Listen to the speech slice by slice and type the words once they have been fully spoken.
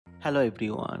Hello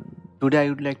everyone. Today I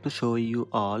would like to show you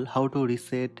all how to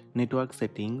reset network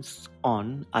settings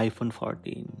on iPhone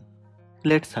 14.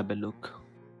 Let's have a look.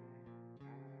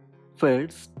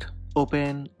 First,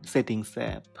 open Settings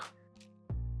app.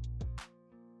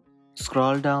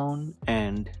 Scroll down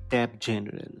and tap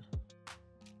General.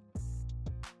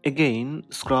 Again,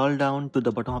 scroll down to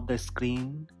the bottom of the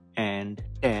screen and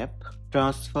tap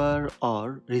Transfer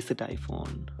or Reset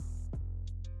iPhone.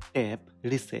 Tap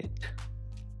Reset.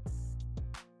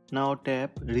 Now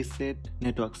tap Reset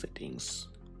Network Settings.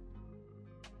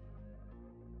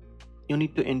 You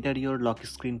need to enter your lock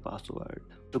screen password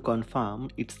to confirm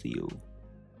it's you.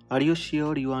 Are you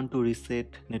sure you want to reset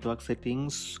network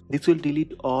settings? This will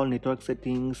delete all network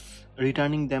settings,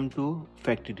 returning them to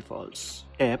factory defaults.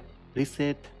 Tap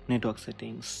Reset Network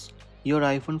Settings. Your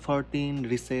iPhone 14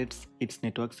 resets its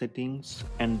network settings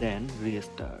and then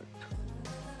restart.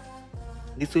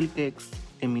 This will take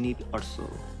a minute or so.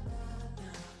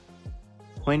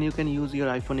 When you can use your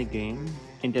iPhone again,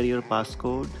 enter your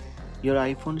passcode. Your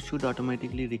iPhone should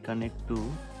automatically reconnect to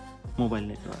mobile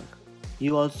network.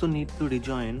 You also need to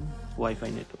rejoin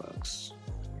Wi-Fi networks.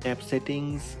 Tap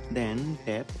Settings, then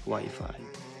tap Wi-Fi.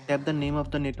 Tap the name of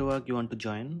the network you want to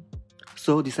join.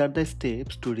 So these are the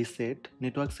steps to reset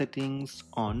network settings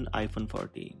on iPhone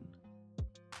 14.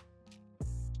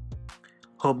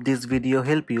 Hope this video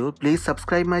helped you. Please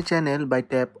subscribe my channel by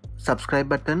tap subscribe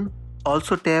button.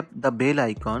 Also tap the bell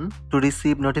icon to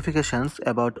receive notifications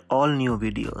about all new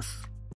videos.